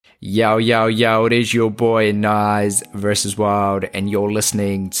Yo, yo, yo, it is your boy Nayzel versus Wild, and you're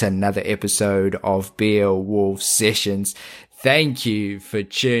listening to another episode of Beowulf Sessions. Thank you for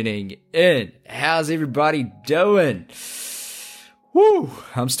tuning in. How's everybody doing? Woo!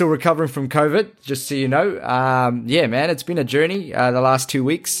 I'm still recovering from COVID, just so you know. Yeah, man, it's been a journey the last 2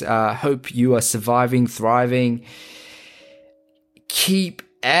 weeks. Hope you are surviving, thriving. Keep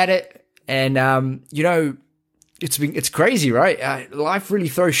at it. And, it's crazy, right? Life really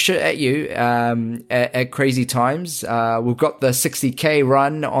throws shit at you at crazy times. We've got the 60K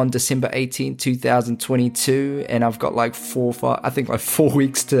run on December 18th, 2022, and I've got like 4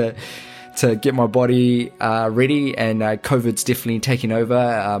 weeks to get my body ready, and COVID's definitely taking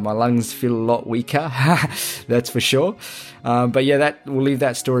over. My lungs feel a lot weaker, that's for sure. But yeah, we'll leave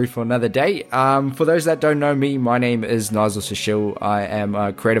that story for another day. For those that don't know me, my name is Nayzel Sushil. I am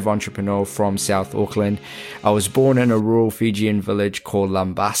a creative entrepreneur from South Auckland. I was born in a rural Fijian village called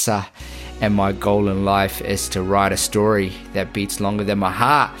Lambasa, and my goal in life is to write a story that beats longer than my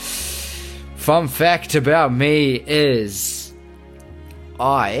heart. Fun fact about me is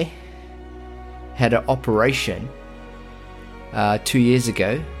I had an operation 2 years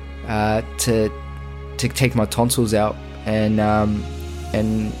ago to take my tonsils out and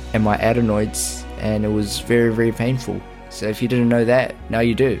my adenoids, and it was very, very painful. So if you didn't know that, now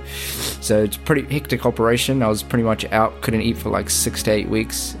you do. So it's a pretty hectic operation. I was pretty much out, couldn't eat for like 6 to 8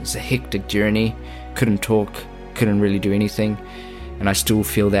 weeks. It was a hectic journey. Couldn't talk, couldn't really do anything, and I still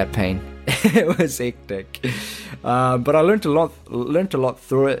feel that pain. It was hectic, but I learned a lot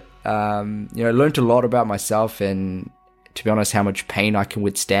through it. Learned a lot about myself, and to be honest, how much pain I can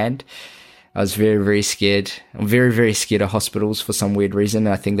withstand. I was very, very scared. I'm very, very scared of hospitals for some weird reason.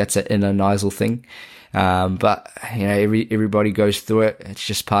 I think that's an inner Nayzel thing. But everybody goes through it. It's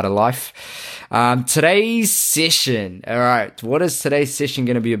just part of life. Today's session. All right. What is today's session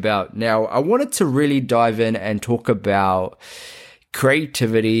going to be about? Now, I wanted to really dive in and talk about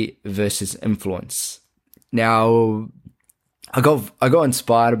creativity versus influence. Now, I got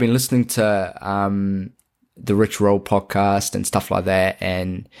inspired. I've been listening to the Rich Roll podcast and stuff like that,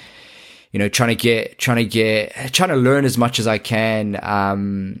 and trying to learn as much as I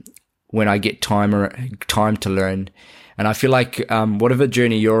can when I get time to learn. And I feel like whatever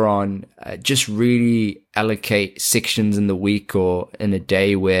journey you're on, just really allocate sections in the week or in a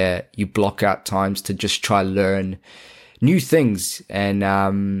day where you block out times to just try learn new things. And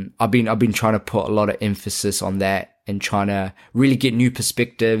I've been trying to put a lot of emphasis on that, and trying to really get new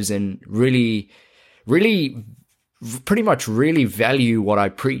perspectives and really pretty much really value what I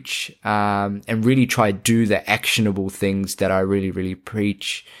preach, and really try to do the actionable things that I really, really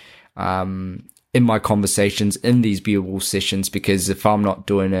preach in my conversations, in these Beowulf sessions, because if I'm not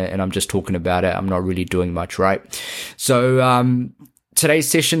doing it and I'm just talking about it, I'm not really doing much, right? So today's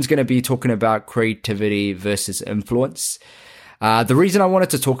session is going to be talking about creativity versus influence. The reason I wanted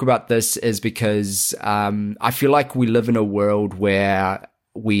to talk about this is because I feel like we live in a world where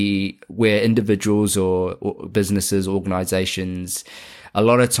individuals or businesses, organizations, a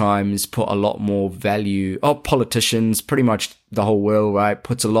lot of times put a lot more value, politicians, pretty much the whole world, right,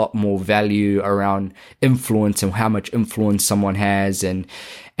 puts a lot more value around influence and how much influence someone has, and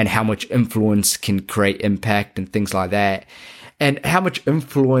how much influence can create impact and things like that, and how much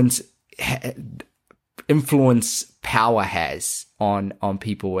influence power has on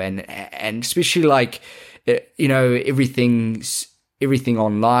people, and especially like everything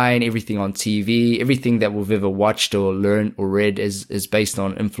online, everything on TV, everything that we've ever watched or learned or read is based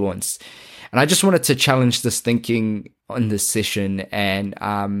on influence. And I just wanted to challenge this thinking on this session and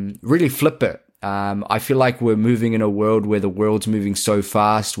really flip it. I feel like we're moving in a world where the world's moving so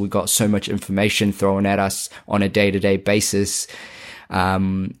fast. We got so much information thrown at us on a day-to-day basis.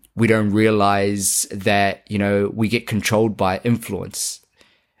 We don't realize that, we get controlled by influence.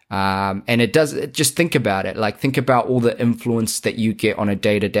 And just think about it. Like, think about all the influence that you get on a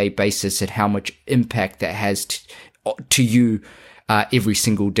day-to-day basis and how much impact that has to you every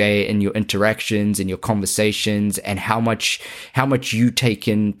single day in your interactions, in your conversations, and how much you take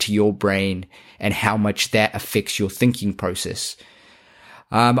into your brain and how much that affects your thinking process.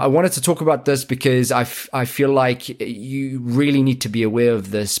 I wanted to talk about this because I feel like you really need to be aware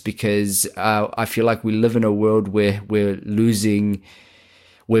of this, because I feel like we live in a world where we're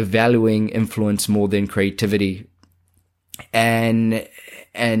valuing influence more than creativity. And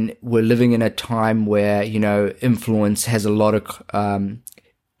we're living in a time where, influence has a lot of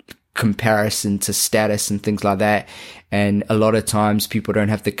comparison to status and things like that. And a lot of times people don't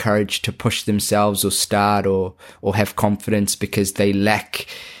have the courage to push themselves or start or have confidence because they lack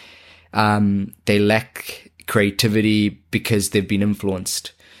creativity because they've been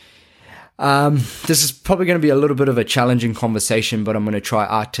influenced. This is probably going to be a little bit of a challenging conversation, but I'm going to try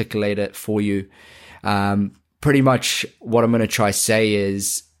articulate it for you. Pretty much what I'm going to try say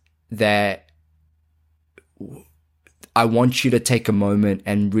is that I want you to take a moment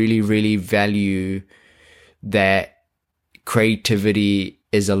and really, really value that creativity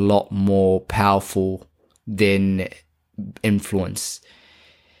is a lot more powerful than influence.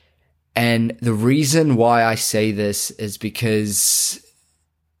 And the reason why I say this is because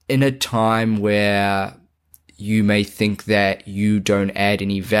in a time where you may think that you don't add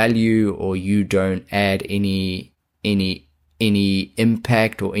any value, or you don't add any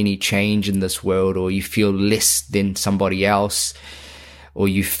impact or any change in this world, or you feel less than somebody else, or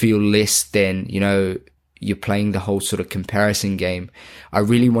you feel less than, you're playing the whole sort of comparison game. I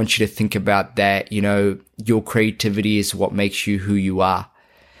really want you to think about that. Your creativity is what makes you who you are,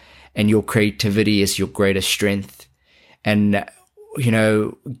 and your creativity is your greatest strength. And,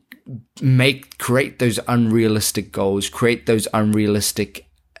 create those unrealistic goals, create those unrealistic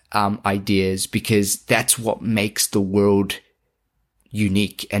ideas, because that's what makes the world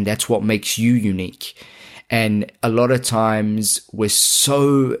unique, and that's what makes you unique. And a lot of times we're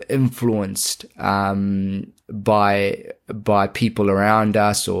so influenced by people around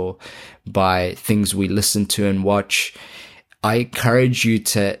us, or by things we listen to and watch. I encourage you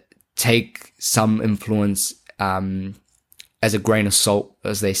to take some influence as a grain of salt,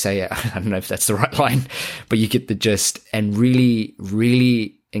 as they say. I don't know if that's the right line, but you get the gist. And really,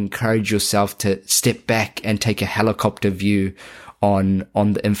 really encourage yourself to step back and take a helicopter view on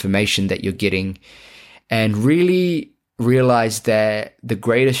the information that you're getting, and really realize that the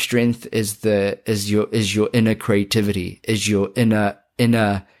greatest strength is your inner creativity, is your inner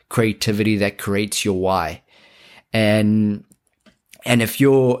creativity that creates your why. And if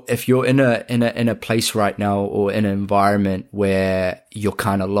you're in a place right now, or in an environment where you're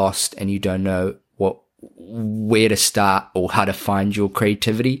kind of lost and you don't know where to start or how to find your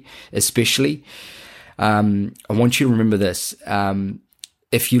creativity, especially, I want you to remember this.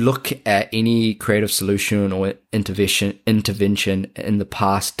 If you look at any creative solution or intervention in the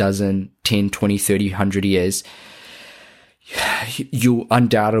past 10, 20, 30, 100 years, you'll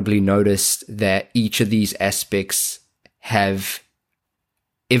undoubtedly notice that each of these aspects have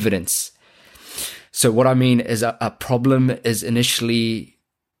evidence. So what I mean is a problem is initially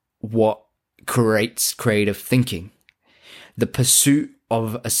what creates creative thinking. The pursuit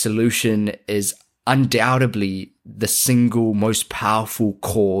of a solution is undoubtedly the single most powerful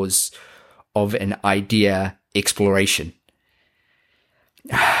cause of an idea exploration.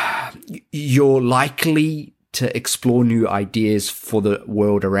 You're likely to explore new ideas for the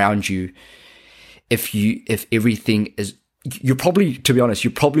world around you if everything is. You probably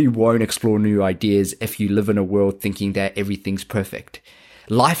won't explore new ideas if you live in a world thinking that everything's perfect.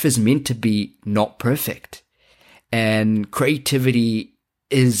 Life is meant to be not perfect, and creativity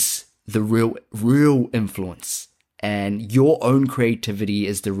is the real influence, and your own creativity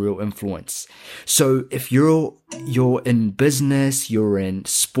is the real influence. So if you're in business, you're in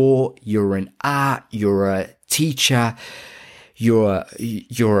sport, you're in art, you're a teacher, you're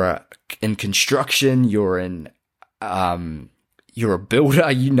in construction, you're a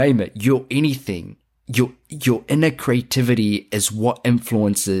builder, you name it, you're anything. Your inner creativity is what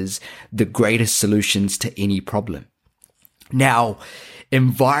influences the greatest solutions to any problem. Now,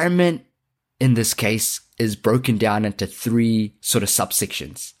 environment in this case is broken down into three sort of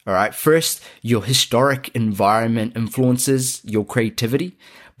subsections. All right. First, your historic environment influences your creativity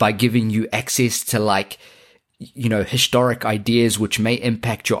by giving you access to historic ideas, which may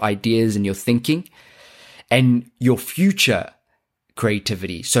impact your ideas and your thinking. And your future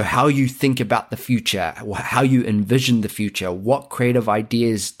creativity. So how you think about the future, how you envision the future, what creative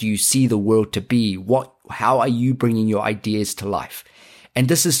ideas do you see the world to be? How are you bringing your ideas to life? And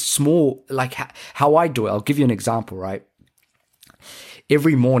this is small, like how I do it. I'll give you an example, right?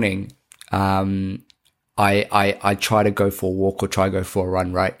 Every morning, I try to go for a walk or try to go for a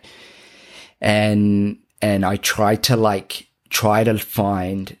run, right? And I try to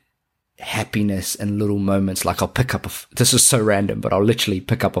find happiness in little moments. Like I'll pick up this is so random, but I'll literally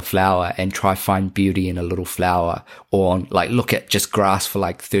pick up a flower and try find beauty in a little flower, or look at just grass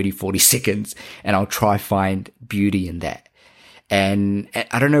for 30, 40 seconds, and I'll try find beauty in that. And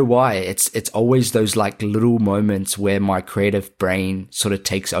I don't know why, it's always those little moments where my creative brain sort of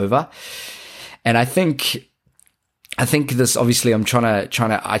takes over. And I think this, obviously I'm trying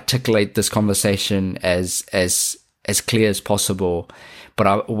to articulate this conversation as clear as possible.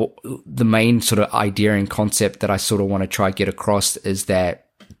 But the main sort of idea and concept that I sort of want to try get across is that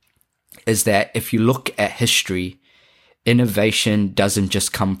if you look at history, innovation doesn't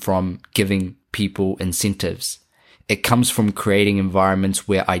just come from giving people incentives. It comes from creating environments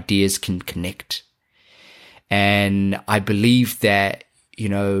where ideas can connect. And I believe that,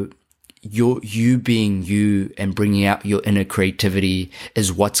 you being you and bringing out your inner creativity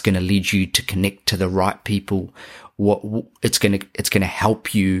is what's going to lead you to connect to the right people. It's going to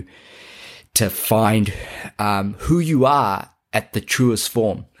help you to find who you are at the truest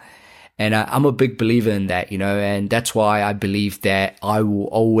form. And I'm a big believer in that, and that's why I believe that I will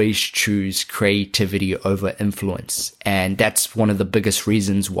always choose creativity over influence. And that's one of the biggest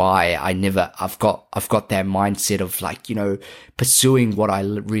reasons why I've got that mindset of like, pursuing what I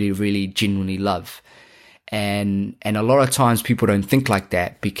really, really genuinely love. And a lot of times people don't think like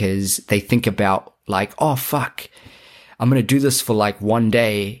that because they think about like, oh, fuck, I'm going to do this for like one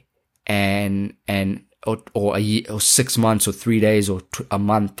day or a year or 6 months or 3 days or a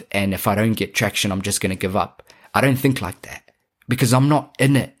month. And if I don't get traction, I'm just going to give up. I don't think like that because I'm not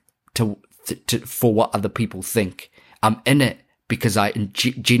in it for what other people think. I'm in it because I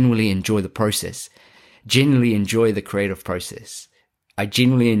genuinely enjoy the process, genuinely enjoy the creative process. I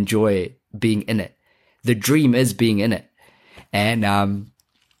genuinely enjoy being in it. The dream is being in it. And I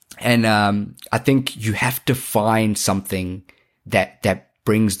think you have to find something that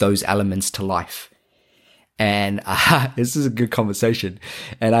brings those elements to life. And this is a good conversation.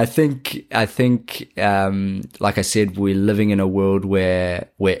 And I think, like I said, we're living in a world where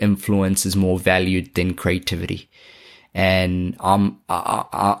influence is more valued than creativity. And that's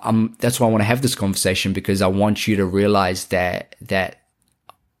why I want to have this conversation, because I want you to realize that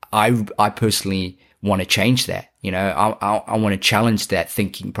I personally want to change that. I want to challenge that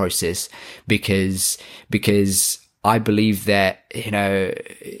thinking process because I believe that,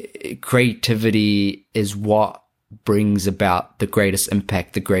 creativity is what brings about the greatest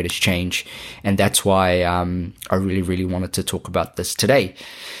impact, the greatest change. And that's why, I really, really wanted to talk about this today.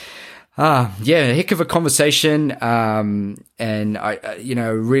 A heck of a conversation. And I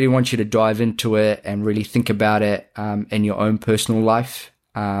really want you to dive into it and really think about it, in your own personal life.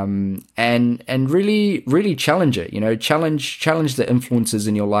 And really, really challenge it, challenge the influences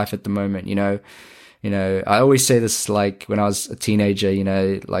in your life at the moment, I always say this, like when I was a teenager,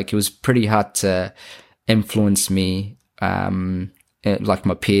 like it was pretty hard to influence me, like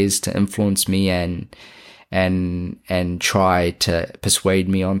my peers to influence me and try to persuade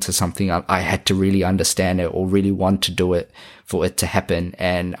me onto something. I had to really understand it or really want to do it for it to happen.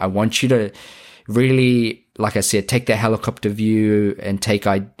 And I want you to really, like I said, take that helicopter view and take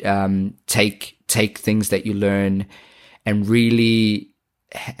things that you learn and really,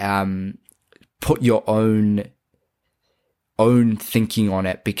 put your own thinking on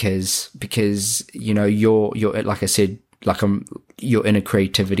it because you're like I said, your inner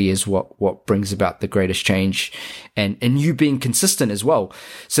creativity is what brings about the greatest change, and you being consistent as well.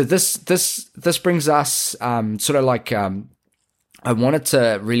 So this brings us sort of like I wanted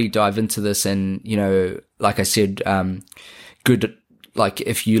to really dive into this, and like I said, good, like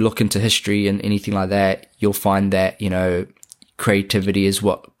if you look into history and anything like that, you'll find that creativity is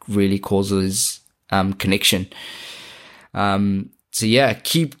what really causes connection. So yeah,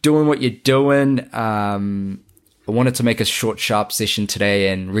 keep doing what you're doing. I wanted to make a short, sharp session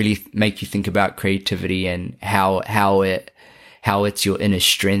today and really make you think about creativity and how it's your inner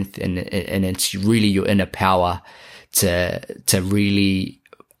strength and it's really your inner power to really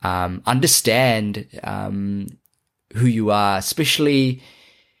understand who you are, especially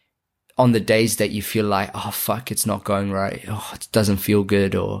on the days that you feel like, oh fuck, it's not going right, oh it doesn't feel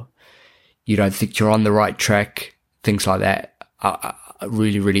good, or you don't think you're on the right track, things like that. I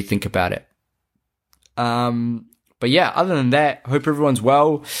really, really think about it. But yeah, other than that, hope everyone's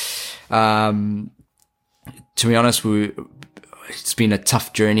well. To be honest, it's been a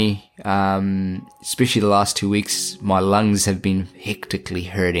tough journey, especially the last 2 weeks. My lungs have been hectically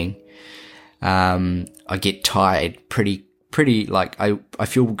hurting. I get tired pretty, like I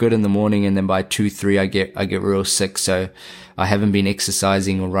feel good in the morning, and then by 2-3 I get real sick. So I haven't been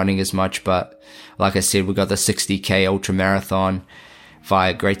exercising or running as much, but like I said, we got the 60k ultra marathon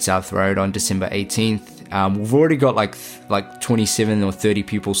via Great South Road on December 18th. We've already got like 27 or 30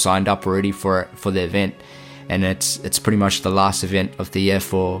 people signed up already for the event, and it's pretty much the last event of the year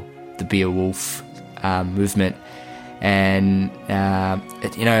for the Be a Wolf movement. And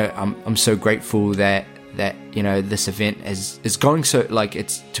I'm so grateful that this event is going so, like,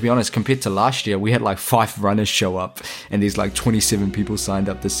 it's, to be honest, compared to last year, we had like 5 runners show up and there's like 27 people signed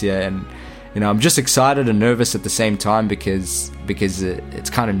up this year. And I'm just excited and nervous at the same time because it's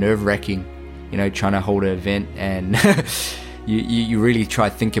kind of nerve-wracking, trying to hold an event. And you really try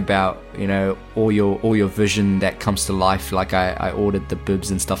to think about, you know, all your vision that comes to life. Like I ordered the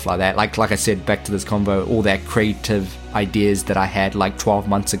bibs and stuff like that. Like I said, back to this convo, all that creative ideas that I had like 12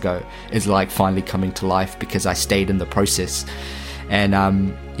 months ago is like finally coming to life because I stayed in the process. And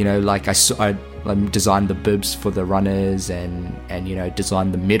you know, like I designed the bibs for the runners, and you know,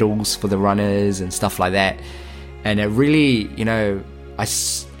 designed the medals for the runners and stuff like that. And it really, you know,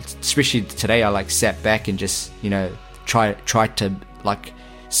 especially today, I like sat back and just, you know, try to like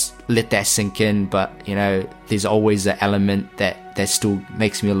let that sink in. But you know, there's always an element that still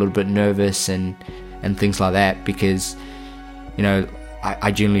makes me a little bit nervous and things like that, because you know,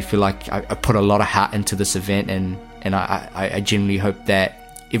 I genuinely feel like I put a lot of heart into this event, and I genuinely hope that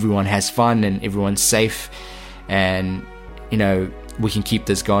everyone has fun and everyone's safe, and you know, we can keep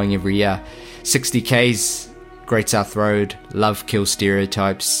this going every year. 60Ks, Great South Road, love kills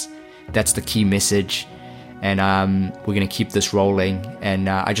stereotypes. That's the key message, and we're going to keep this rolling. And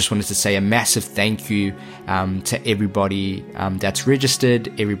I just wanted to say a massive thank you to everybody that's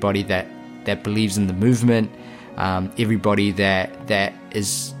registered, everybody that believes in the movement, everybody that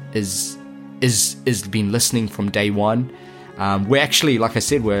is been listening from day one. We're actually, like I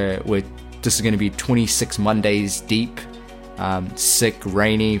said, this is going to be 26 Mondays deep. Sick,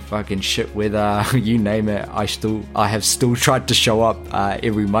 rainy, fucking shit weather, you name it. I have still tried to show up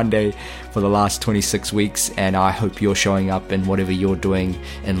every Monday for the last 26 weeks, and I hope you're showing up in whatever you're doing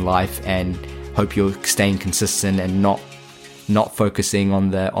in life, and hope you're staying consistent and not focusing on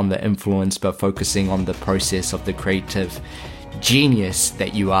the influence, but focusing on the process of the creative genius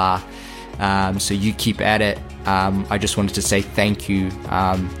that you are. So you keep at it. I just wanted to say thank you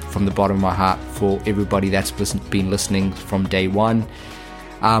from the bottom of my heart for everybody that's been listening from day one.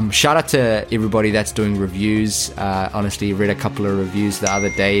 Shout out to everybody that's doing reviews. Honestly, read a couple of reviews the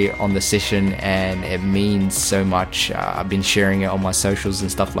other day on the session, and it means so much. I've been sharing it on my socials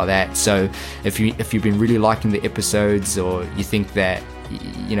and stuff like that. So if you've been really liking the episodes, or you think that,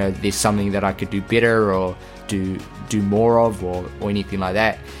 you know, there's something that I could do better or do more of, or anything like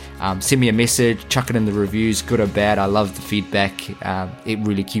that, send me a message, chuck it in the reviews, good or bad. I love the feedback. It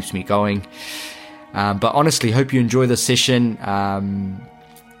really keeps me going. But honestly, hope you enjoy the session.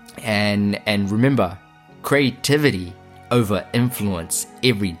 And remember, creativity over influence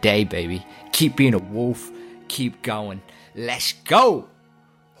every day, baby. Keep being a wolf. Keep going. Let's go.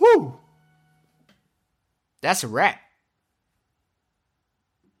 Woo! That's a wrap.